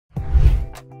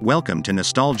Welcome to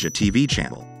Nostalgia TV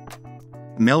channel.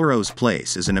 Melrose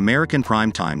Place is an American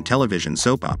primetime television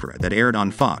soap opera that aired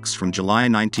on Fox from July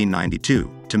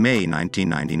 1992 to May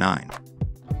 1999.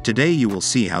 Today you will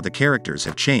see how the characters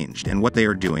have changed and what they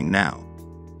are doing now.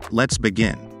 Let's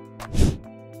begin.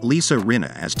 Lisa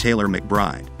Rinna as Taylor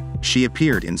McBride. She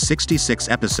appeared in 66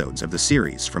 episodes of the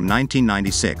series from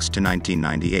 1996 to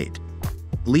 1998.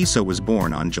 Lisa was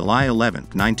born on July 11,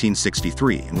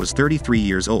 1963 and was 33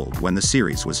 years old when the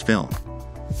series was filmed.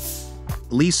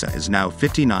 Lisa is now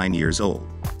 59 years old.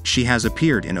 She has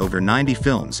appeared in over 90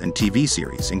 films and TV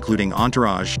series including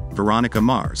Entourage, Veronica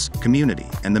Mars, Community,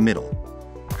 and The Middle.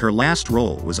 Her last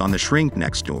role was on The Shrink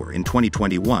Next Door in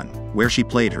 2021, where she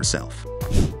played herself.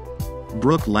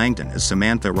 Brooke Langton as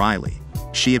Samantha Reilly.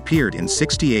 She appeared in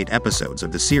 68 episodes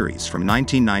of the series from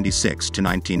 1996 to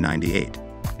 1998.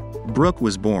 Brooke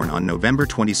was born on November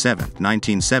 27,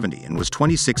 1970 and was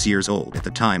 26 years old at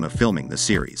the time of filming the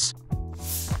series.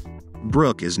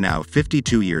 Brooke is now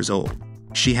 52 years old.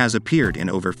 She has appeared in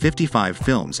over 55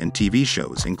 films and TV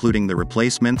shows including The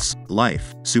Replacements,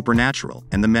 Life, Supernatural,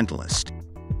 and The Mentalist.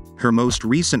 Her most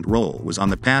recent role was on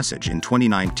The Passage in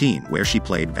 2019 where she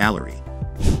played Valerie.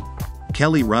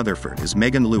 Kelly Rutherford is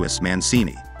Megan Lewis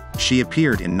Mancini. She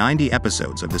appeared in 90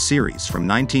 episodes of the series from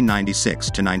 1996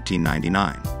 to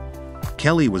 1999.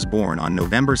 Kelly was born on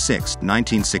November 6,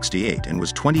 1968 and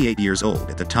was 28 years old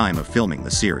at the time of filming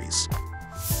the series.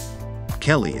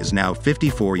 Kelly is now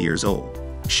 54 years old.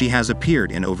 She has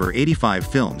appeared in over 85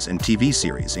 films and TV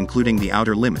series including The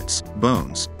Outer Limits,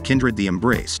 Bones, Kindred the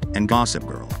Embraced, and Gossip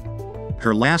Girl.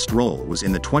 Her last role was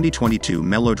in the 2022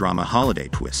 melodrama Holiday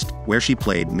Twist, where she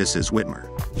played Mrs. Whitmer.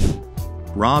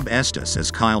 Rob Estes as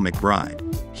Kyle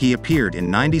McBride. He appeared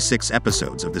in 96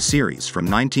 episodes of the series from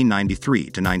 1993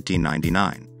 to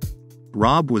 1999.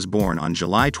 Rob was born on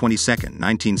July 22,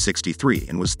 1963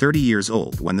 and was 30 years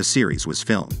old when the series was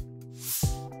filmed.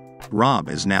 Rob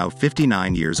is now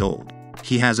 59 years old.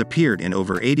 He has appeared in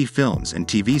over 80 films and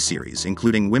TV series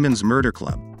including Women's Murder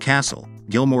Club, Castle,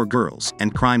 Gilmore Girls,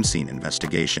 and Crime Scene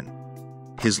Investigation.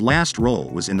 His last role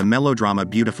was in the melodrama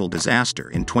Beautiful Disaster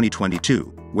in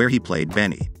 2022, where he played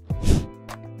Benny.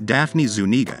 Daphne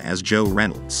Zuniga as Jo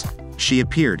Reynolds. She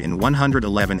appeared in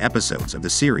 111 episodes of the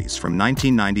series from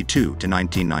 1992 to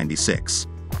 1996.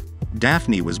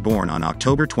 Daphne was born on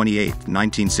October 28,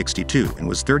 1962 and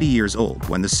was 30 years old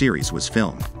when the series was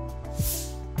filmed.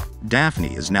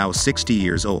 Daphne is now 60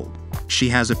 years old. She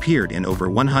has appeared in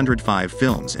over 105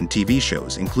 films and TV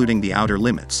shows including The Outer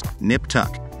Limits, Nip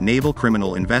Tuck, Naval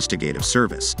Criminal Investigative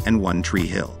Service, and One Tree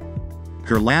Hill.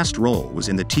 Her last role was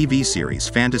in the TV series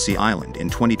Fantasy Island in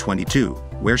 2022,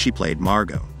 where she played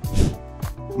Margot.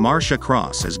 Marcia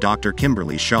Cross as Dr.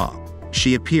 Kimberly Shaw.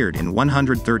 She appeared in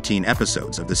 113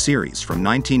 episodes of the series from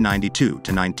 1992 to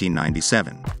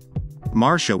 1997.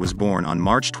 Marcia was born on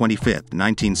March 25,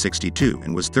 1962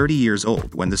 and was 30 years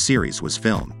old when the series was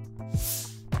filmed.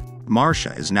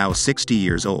 Marcia is now 60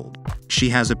 years old. She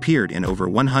has appeared in over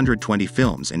 120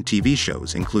 films and TV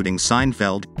shows including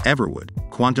Seinfeld, Everwood,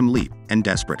 Quantum Leap, and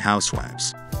Desperate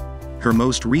Housewives. Her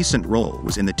most recent role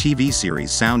was in the TV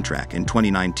series Soundtrack in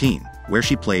 2019, where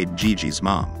she played Gigi's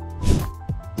mom.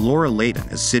 Laura Leighton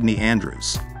as Sydney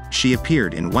Andrews. She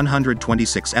appeared in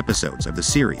 126 episodes of the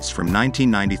series from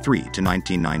 1993 to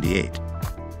 1998.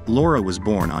 Laura was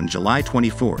born on July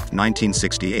 24,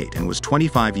 1968 and was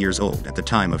 25 years old at the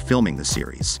time of filming the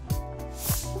series.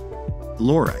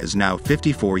 Laura is now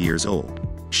 54 years old.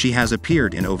 She has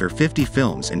appeared in over 50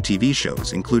 films and TV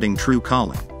shows including True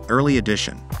Calling, Early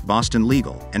Edition, Boston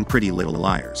Legal, and Pretty Little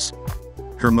Liars.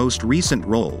 Her most recent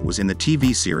role was in the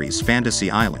TV series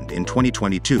Fantasy Island in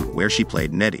 2022 where she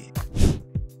played Nettie.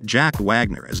 Jack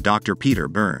Wagner as Dr. Peter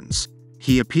Burns.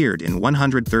 He appeared in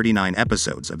 139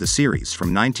 episodes of the series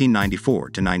from 1994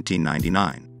 to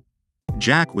 1999.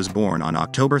 Jack was born on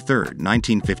October 3,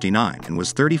 1959 and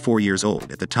was 34 years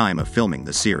old at the time of filming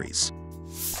the series.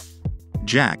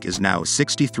 Jack is now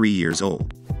 63 years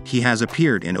old. He has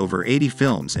appeared in over 80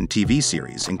 films and TV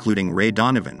series including Ray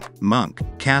Donovan, Monk,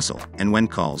 Castle, and When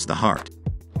Calls the Heart.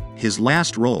 His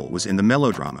last role was in the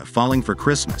melodrama Falling for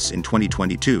Christmas in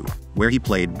 2022, where he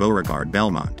played Beauregard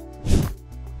Belmont.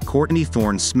 Courtney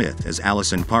Thorne-Smith as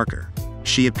Allison Parker.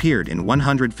 She appeared in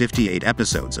 158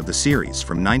 episodes of the series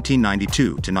from 1992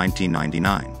 to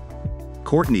 1999.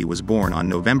 Courtney was born on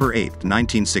November 8,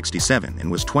 1967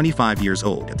 and was 25 years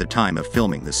old at the time of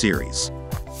filming the series.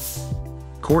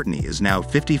 Courtney is now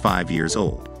 55 years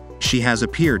old. She has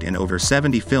appeared in over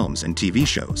 70 films and TV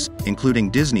shows,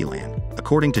 including Disneyland,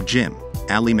 According to Jim,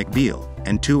 Ally McBeal,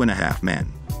 and 2.5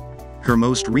 Men. Her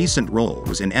most recent role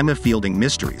was in Emma Fielding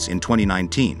Mysteries in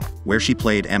 2019, where she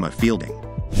played Emma Fielding.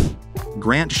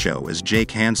 Grant Shue as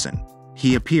Jake Hanson.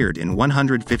 He appeared in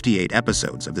 158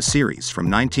 episodes of the series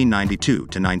from 1992 to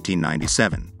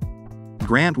 1997.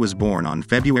 Grant was born on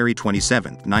February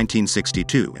 27,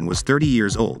 1962 and was 30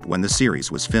 years old when the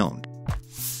series was filmed.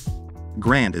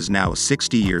 Grant is now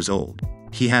 60 years old.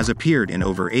 He has appeared in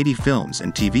over 80 films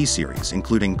and TV series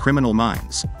including Criminal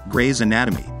Minds, Grey's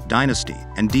Anatomy, Dynasty,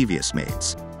 and Devious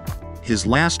Maids. His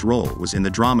last role was in the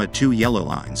drama Two Yellow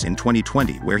Lines in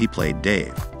 2020 where he played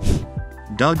Dave.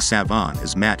 Doug Savant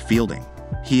is Matt Fielding.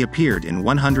 He appeared in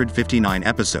 159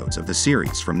 episodes of the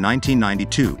series from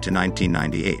 1992 to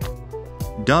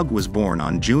 1998. Doug was born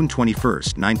on June 21,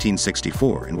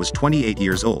 1964 and was 28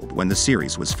 years old when the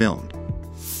series was filmed.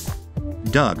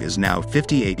 Doug is now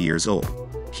 58 years old.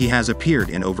 He has appeared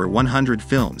in over 100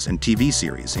 films and TV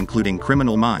series including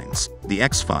Criminal Minds, The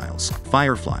X-Files,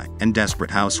 Firefly, and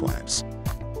Desperate Housewives.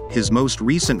 His most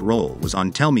recent role was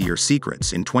on Tell Me Your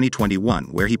Secrets in 2021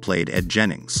 where he played Ed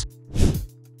Jennings.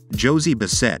 Josie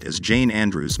Bissett is Jane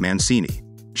Andrews Mancini.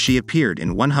 She appeared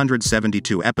in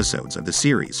 172 episodes of the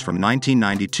series from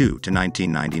 1992 to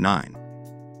 1999.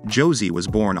 Josie was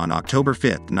born on October 5,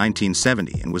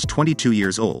 1970 and was 22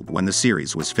 years old when the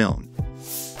series was filmed.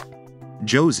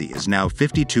 Josie is now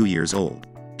 52 years old.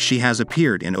 She has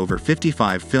appeared in over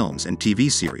 55 films and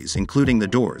TV series including The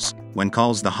Doors, When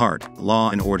Calls the Heart,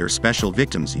 Law & Order Special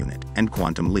Victims Unit, and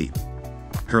Quantum Leap.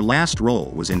 Her last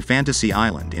role was in Fantasy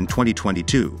Island in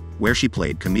 2022, where she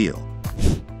played Camille.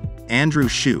 Andrew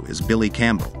Shue is Billy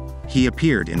Campbell. He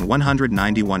appeared in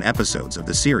 191 episodes of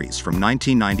the series from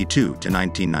 1992 to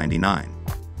 1999.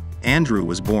 Andrew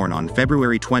was born on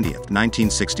February 20,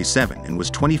 1967 and was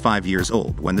 25 years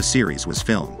old when the series was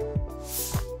filmed.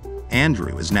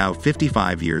 Andrew is now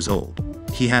 55 years old.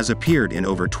 He has appeared in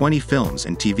over 20 films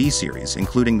and TV series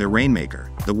including The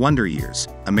Rainmaker, The Wonder Years,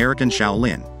 American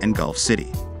Shaolin, and Gulf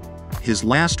City. His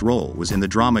last role was in the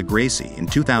drama Gracie in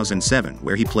 2007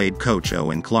 where he played Coach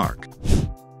Owen Clark.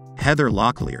 Heather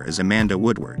Locklear is Amanda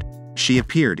Woodward. She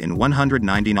appeared in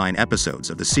 199 episodes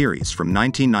of the series from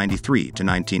 1993 to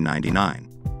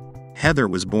 1999. Heather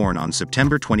was born on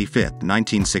September 25,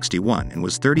 1961 and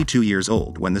was 32 years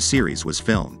old when the series was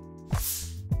filmed.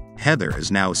 Heather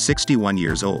is now 61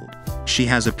 years old. She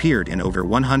has appeared in over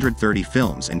 130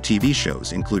 films and TV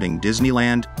shows including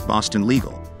Disneyland, Boston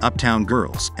Legal, Uptown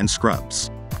Girls, and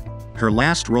Scrubs. Her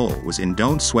last role was in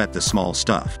Don't Sweat the Small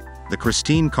Stuff, the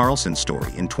Christine Carlson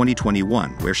story in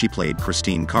 2021 where she played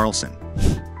Christine Carlson.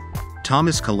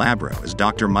 Thomas Calabro is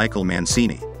Dr. Michael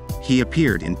Mancini. He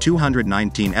appeared in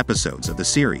 219 episodes of the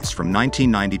series from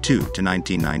 1992 to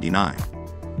 1999.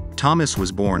 Thomas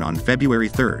was born on February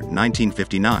 3,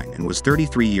 1959 and was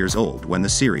 33 years old when the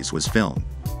series was filmed.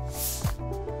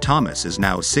 Thomas is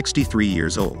now 63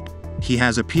 years old. He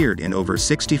has appeared in over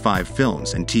 65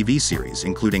 films and TV series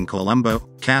including Columbo,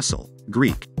 Castle,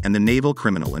 Greek, and the Naval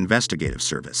Criminal Investigative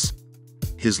Service.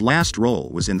 His last role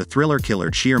was in the thriller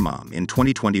Killer Cheer Mom in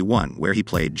 2021 where he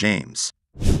played James.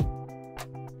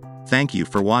 Thank you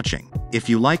for watching. If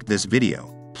you liked this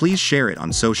video, please share it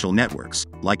on social networks,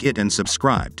 like it and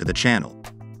subscribe to the channel.